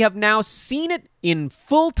fact that we have now seen it in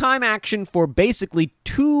full-time action for basically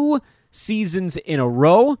 2 seasons in a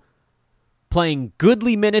row, playing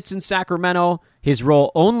goodly minutes in Sacramento, his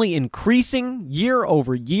role only increasing year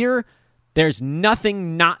over year. There's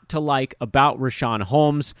nothing not to like about Richaun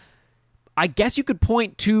Holmes. I guess you could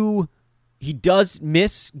point to he does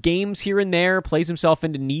miss games here and there, plays himself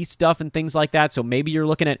into knee stuff and things like that, so maybe you're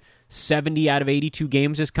looking at 70 out of 82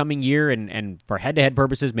 games this coming year, and for head-to-head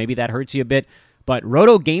purposes, maybe that hurts you a bit. But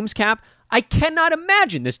Roto Games Cap, I cannot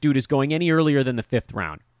imagine this dude is going any earlier than the 5th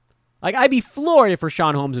round. Like, I'd be floored if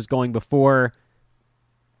Richaun Holmes is going before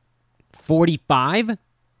 45.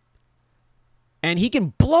 And he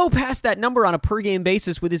can blow past that number on a per-game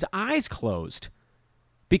basis with his eyes closed.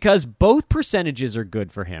 Because both percentages are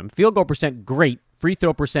good for him. Field goal percent, great. Free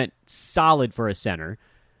throw percent, solid for a center.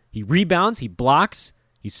 He rebounds, he blocks,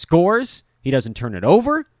 he scores, he doesn't turn it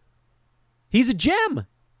over. He's a gem.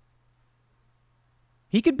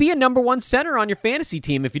 He could be a number 1 center on your fantasy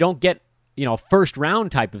team if you don't get, a first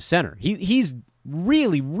round type of center. He's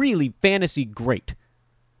really, really fantasy great.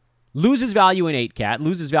 Loses value in 8-cat,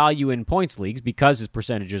 loses value in points leagues because his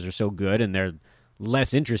percentages are so good and they're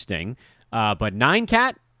less interesting. But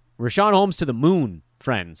 9-cat, Richaun Holmes to the moon,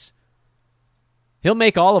 friends. He'll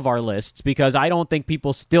make all of our lists because I don't think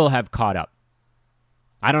people still have caught up.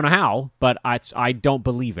 I don't know how, but I don't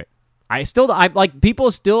believe it.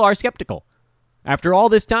 People still are skeptical after all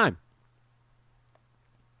this time.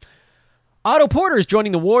 Otto Porter is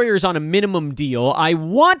joining the Warriors on a minimum deal. I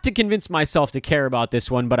want to convince myself to care about this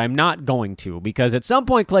one, but I'm not going to, because at some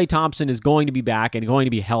point Klay Thompson is going to be back and going to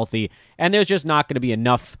be healthy, and there's just not going to be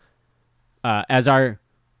enough, as our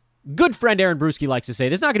good friend Aaron Brewski likes to say,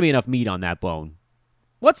 there's not going to be enough meat on that bone.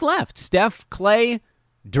 What's left? Steph, Klay,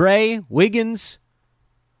 Dre, Wiggins.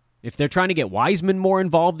 If they're trying to get Wiseman more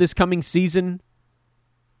involved this coming season,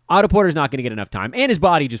 Otto Porter's not going to get enough time, and his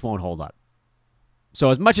body just won't hold up. So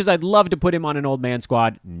as much as I'd love to put him on an old man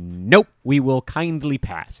squad, nope, we will kindly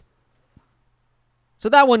pass. So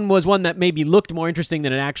that one was one that maybe looked more interesting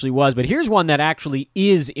than it actually was, but here's one that actually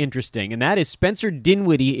is interesting, and that is Spencer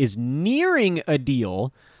Dinwiddie is nearing a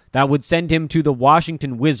deal that would send him to the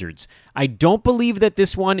Washington Wizards. I don't believe that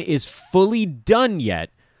this one is fully done yet,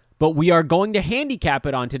 but we are going to handicap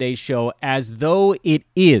it on today's show as though it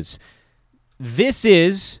is. This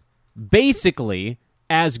is basically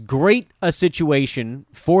as great a situation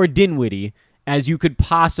for Dinwiddie as you could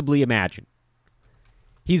possibly imagine.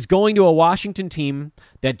 He's going to a Washington team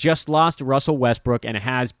that just lost Russell Westbrook and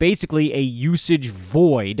has basically a usage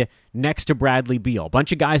void next to Bradley Beal. A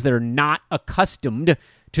bunch of guys that are not accustomed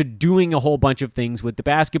to doing a whole bunch of things with the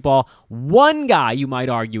basketball. One guy, you might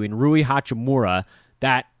argue, in Rui Hachimura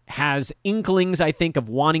that has inklings, I think, of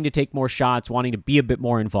wanting to take more shots, wanting to be a bit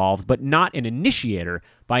more involved, but not an initiator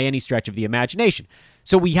by any stretch of the imagination.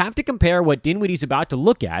 So we have to compare what Dinwiddie's about to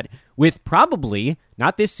look at with probably,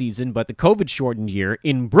 not this season, but the COVID-shortened year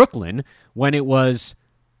in Brooklyn when it was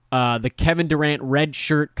the Kevin Durant red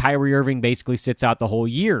shirt, Kyrie Irving basically sits out the whole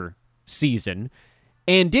year season.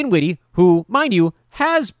 And Dinwiddie, who, mind you,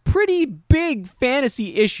 has pretty big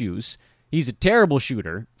fantasy issues. He's a terrible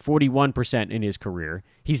shooter, 41% in his career.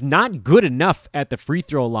 He's not good enough at the free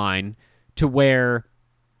throw line to where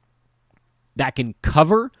that can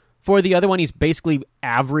cover for the other one. He's basically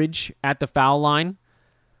average at the foul line.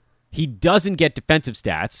 He doesn't get defensive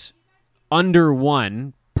stats, under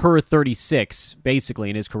 1 per 36, basically,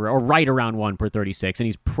 in his career, or right around 1 per 36, and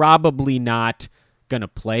he's probably not going to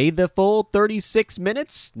play the full 36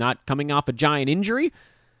 minutes, not coming off a giant injury.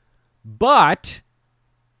 But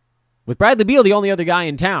With Bradley Beal, the only other guy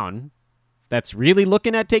in town that's really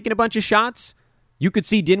looking at taking a bunch of shots, you could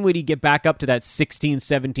see Dinwiddie get back up to that 16,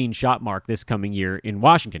 17 shot mark this coming year in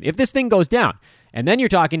Washington. If this thing goes down, and then you're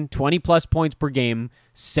talking 20-plus points per game,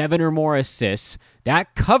 7 or more assists,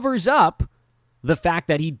 that covers up the fact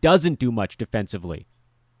that he doesn't do much defensively.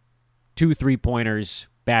 2 3-pointers,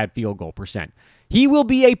 bad field goal percent. He will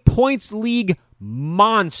be a points league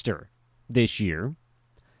monster this year.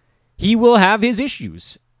 He will have his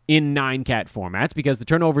issues in 9-cat formats because the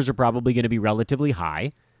turnovers are probably going to be relatively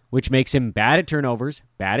high, which makes him bad at turnovers,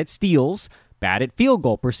 bad at steals, bad at field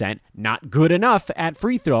goal percent, not good enough at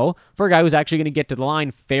free throw for a guy who's actually going to get to the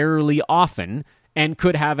line fairly often and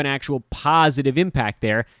could have an actual positive impact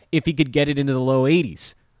there if he could get it into the low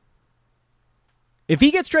 80s. If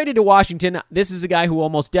he gets traded to Washington, this is a guy who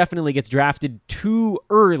almost definitely gets drafted too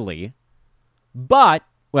early, but,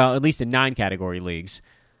 well, at least in 9-category leagues,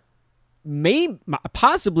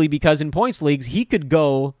 possibly because in points leagues, he could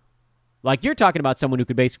go, like you're talking about someone who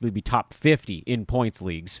could basically be top 50 in points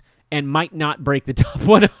leagues and might not break the top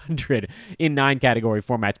 100 in 9-category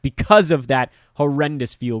formats because of that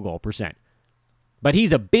horrendous field goal percent. But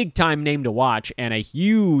he's a big-time name to watch and a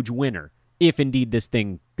huge winner if indeed this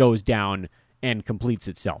thing goes down and completes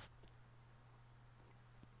itself.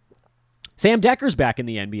 Sam Decker's back in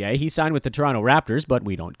the NBA. He signed with the Toronto Raptors, but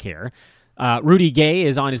we don't care. Rudy Gay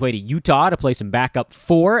is on his way to Utah to play some backup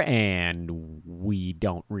 4, and we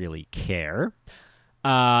don't really care.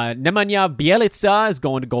 Nemanja Bjelica is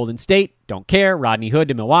going to Golden State. Don't care. Rodney Hood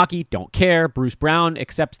to Milwaukee. Don't care. Bruce Brown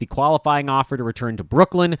accepts the qualifying offer to return to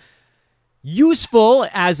Brooklyn. Useful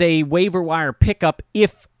as a waiver wire pickup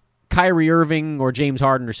if Kyrie Irving or James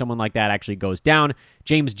Harden or someone like that actually goes down.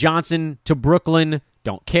 James Johnson to Brooklyn.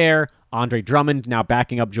 Don't care. Andre Drummond now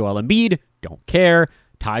backing up Joel Embiid. Don't care.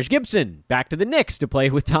 Taj Gibson back to the Knicks to play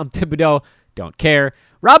with Tom Thibodeau. Don't care.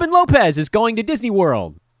 Robin Lopez is going to Disney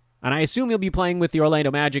World. And I assume he'll be playing with the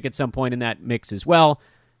Orlando Magic at some point in that mix as well.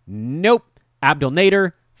 Nope. Abdel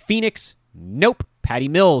Nader, Phoenix. Nope. Patty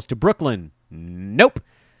Mills to Brooklyn. Nope.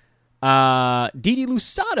 Didi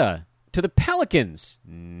Lusada to the Pelicans.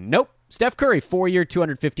 Nope. Steph Curry, 4-year,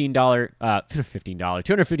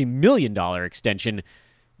 $250 million extension.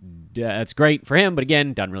 That's great for him, but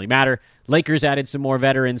again, doesn't really matter. Lakers added some more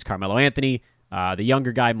veterans. Carmelo Anthony, the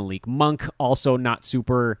younger guy, Malik Monk, also not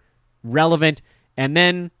super relevant. And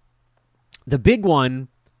then the big one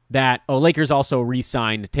that Lakers also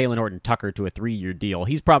re-signed Taylor Horton-Tucker to a 3-year deal.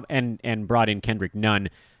 He's and brought in Kendrick Nunn.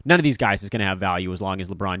 None of these guys is going to have value as long as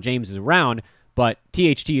LeBron James is around, but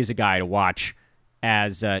THT is a guy to watch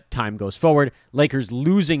as time goes forward. Lakers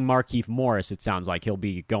losing Markieff Morris, it sounds like he'll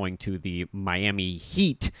be going to the Miami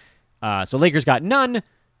Heat. So Lakers got Nunn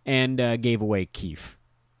and gave away Keefe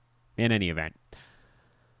in any event.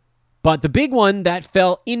 But the big one that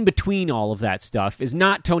fell in between all of that stuff is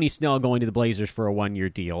not Tony Snell going to the Blazers for a 1-year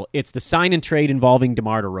deal. It's the sign and trade involving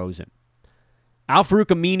DeMar DeRozan. Al-Farouq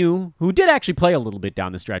Aminu, who did actually play a little bit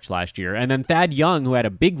down the stretch last year, and then Thad Young, who had a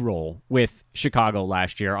big role with Chicago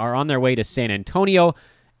last year, are on their way to San Antonio,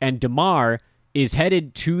 and DeMar is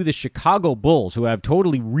headed to the Chicago Bulls, who have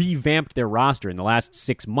totally revamped their roster in the last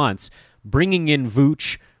 6 months, bringing in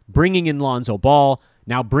Vooch, bringing in Lonzo Ball,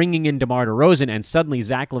 now bringing in DeMar DeRozan, and suddenly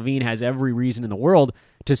Zach LaVine has every reason in the world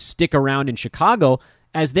to stick around in Chicago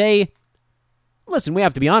as they... Listen, we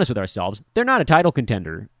have to be honest with ourselves. They're not a title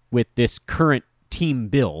contender with this current team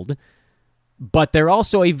build, but they're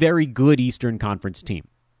also a very good Eastern Conference team.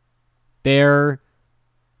 They're,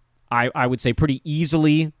 I would say, pretty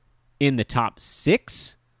easily in the top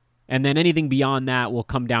 6, and then anything beyond that will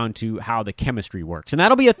come down to how the chemistry works. And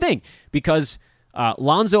that'll be a thing, because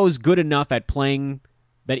Lonzo is good enough at playing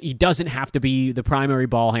that he doesn't have to be the primary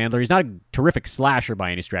ball handler. He's not a terrific slasher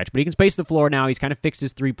by any stretch, but he can space the floor now. He's kind of fixed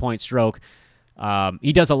his three-point stroke.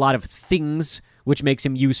 He does a lot of things, which makes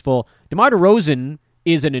him useful. DeMar DeRozan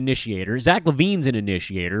is an initiator. Zach LaVine's an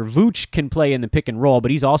initiator. Vooch can play in the pick and roll,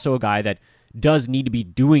 but he's also a guy that does need to be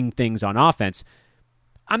doing things on offense.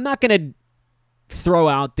 I'm not going to throw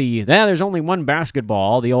out there's only one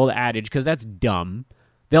basketball, the old adage, because that's dumb.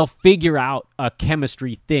 They'll figure out a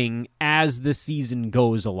chemistry thing as the season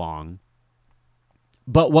goes along.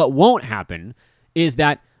 But what won't happen is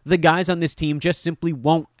that the guys on this team just simply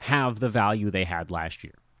won't have the value they had last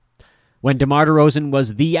year. When DeMar DeRozan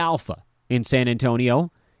was the alpha in San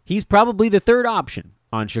Antonio, he's probably the third option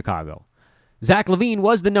on Chicago. Zach LaVine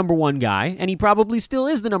was the number 1 guy, and he probably still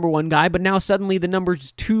is the number 1 guy, but now suddenly the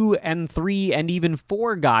numbers 2 and 3 and even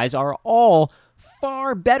 4 guys are all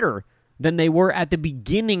far better than they were at the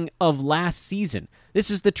beginning of last season.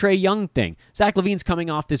 This is the Trae Young thing. Zach LaVine's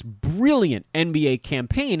coming off this brilliant NBA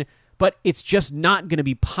campaign, But it's just not going to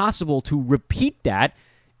be possible to repeat that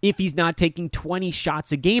if he's not taking 20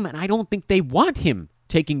 shots a game, and I don't think they want him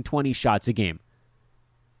taking 20 shots a game.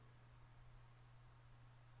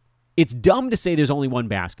 It's dumb to say there's only one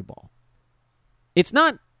basketball. It's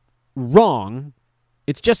not wrong.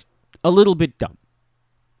 It's just a little bit dumb.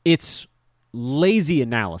 It's lazy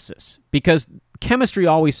analysis because chemistry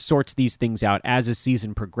always sorts these things out as a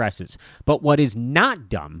season progresses. But what is not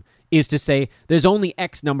dumb is to say there's only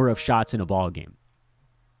X number of shots in a ball game.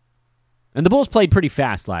 And the Bulls played pretty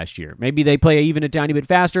fast last year. Maybe they play even a tiny bit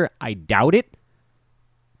faster. I doubt it.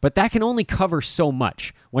 But that can only cover so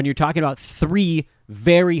much when you're talking about three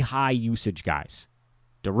very high usage guys.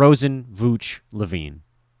 DeRozan, Vooch, LaVine.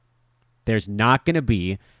 There's not going to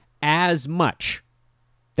be as much.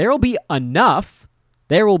 There will be enough.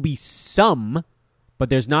 There will be some, but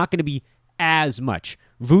there's not going to be as much.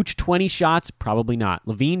 Vooch, 20 shots? Probably not.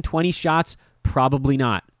 LaVine, 20 shots? Probably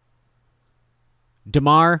not.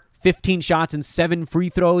 DeMar, 15 shots and 7 free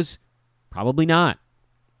throws? Probably not.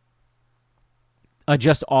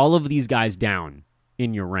 Adjust all of these guys down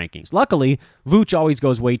in your rankings. Luckily, Vooch always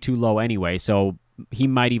goes way too low anyway, so he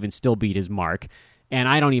might even still beat his mark. And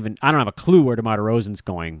I don't have a clue where DeMar DeRozan's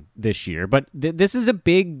going this year, but this is a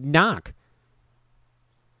big knock.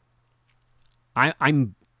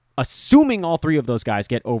 I'm assuming all three of those guys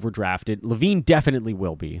get overdrafted. LaVine definitely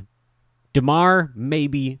will be. DeMar,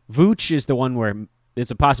 maybe. Vooch is the one where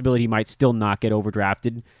there's a possibility he might still not get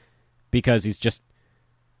overdrafted because he's just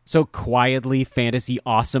so quietly fantasy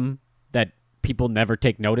awesome that people never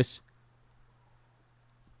take notice.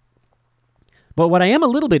 But what I am a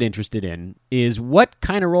little bit interested in is what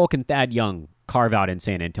kind of role can Thad Young carve out in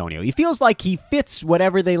San Antonio? He feels like he fits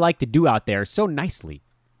whatever they like to do out there so nicely.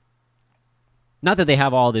 Not that they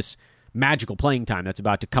have all this magical playing time that's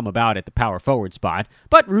about to come about at the power forward spot,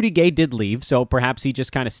 but Rudy Gay did leave, so perhaps he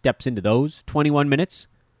just kind of steps into those 21 minutes.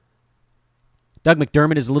 Doug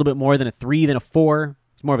McDermott is a little bit more than a 3 than a 4.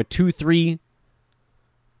 It's more of a 2-3.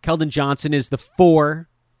 Keldon Johnson is the 4,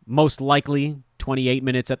 most likely, 28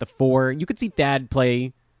 minutes at the 4. You could see Thad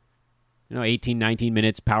play 18, 19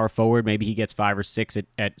 minutes power forward. Maybe he gets 5 or 6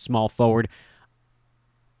 at small forward.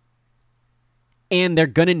 And they're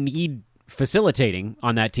going to need facilitating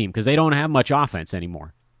on that team because they don't have much offense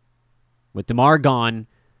anymore. With DeMar gone,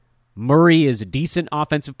 Murray is a decent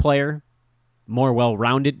offensive player, more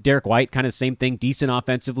well-rounded. Derek White, kind of the same thing, decent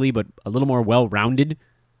offensively, but a little more well-rounded.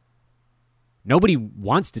 Nobody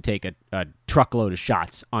wants to take a truckload of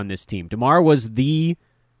shots on this team. DeMar was the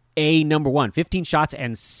number one, 15 shots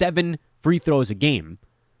and 7 free throws a game.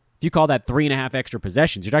 If you call that 3.5 extra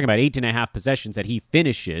possessions, you're talking about 18.5 possessions that he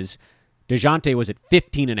finishes. DeJounte was at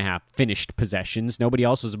 15.5 finished possessions. Nobody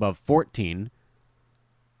else was above 14.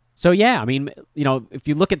 So, yeah, I mean, if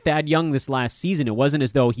you look at Thad Young this last season, it wasn't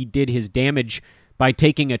as though he did his damage by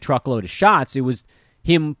taking a truckload of shots. It was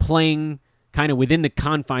him playing kind of within the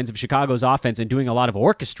confines of Chicago's offense and doing a lot of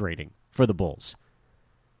orchestrating for the Bulls.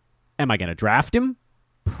 Am I going to draft him?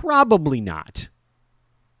 Probably not.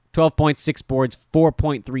 12.6 boards,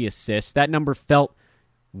 4.3 assists. That number felt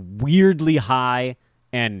weirdly high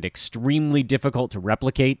and extremely difficult to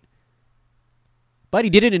replicate. But he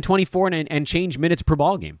did it in 24 and change minutes per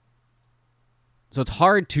ball game. So it's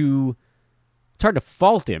hard to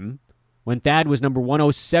fault him when Thad was number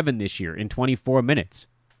 107 this year in 24 minutes.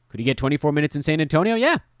 Could he get 24 minutes in San Antonio?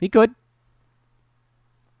 Yeah, he could.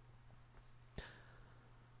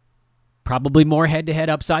 Probably more head-to-head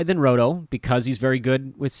upside than Roto because he's very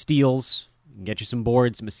good with steals. He can get you some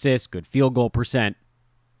boards, some assists, good field goal percent.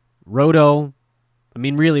 Roto, I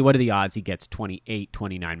mean, really, what are the odds he gets 28,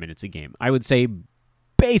 29 minutes a game? I would say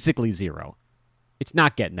basically 0. It's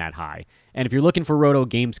not getting that high. And if you're looking for Roto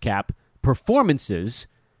Games Cap performances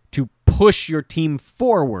to push your team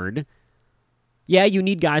forward, yeah, you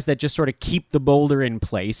need guys that just sort of keep the boulder in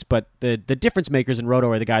place, but the difference makers in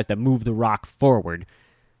Roto are the guys that move the rock forward.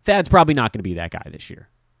 Thad's probably not going to be that guy this year.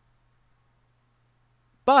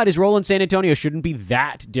 But his role in San Antonio shouldn't be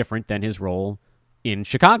that different than his role in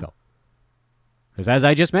Chicago. Because as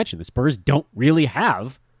I just mentioned, the Spurs don't really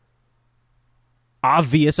have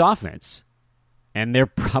obvious offense. And they're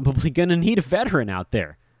probably going to need a veteran out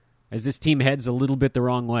there as this team heads a little bit the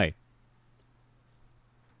wrong way.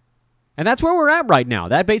 And that's where we're at right now.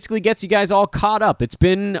 That basically gets you guys all caught up. It's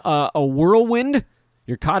been a whirlwind.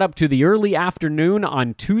 You're caught up to the early afternoon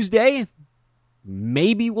on Tuesday.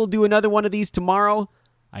 Maybe we'll do another one of these tomorrow.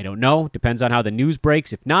 I don't know. Depends on how the news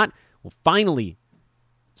breaks. If not, we'll finally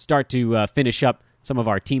start to finish up some of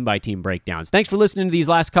our team-by-team breakdowns. Thanks for listening to these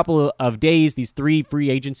last couple of days, these 3 free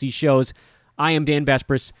agency shows. I am Dan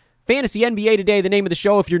Besbris, Fantasy NBA Today, the name of the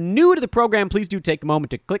show. If you're new to the program, please do take a moment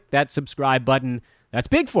to click that subscribe button. That's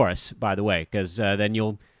big for us, by the way, because then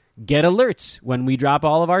you'll get alerts when we drop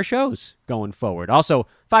all of our shows going forward. Also,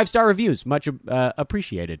 5-star reviews, much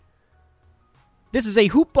appreciated. This is a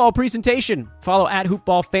Hoopball presentation. Follow at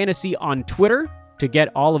Hoopball Fantasy on Twitter to get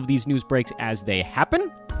all of these news breaks as they happen.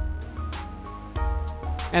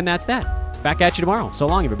 And that's that. Back at you tomorrow. So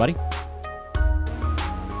long, everybody.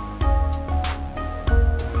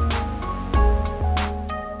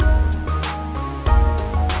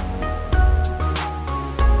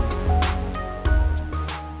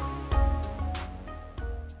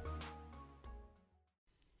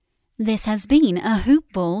 This has been a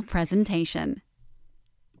Hoopball presentation.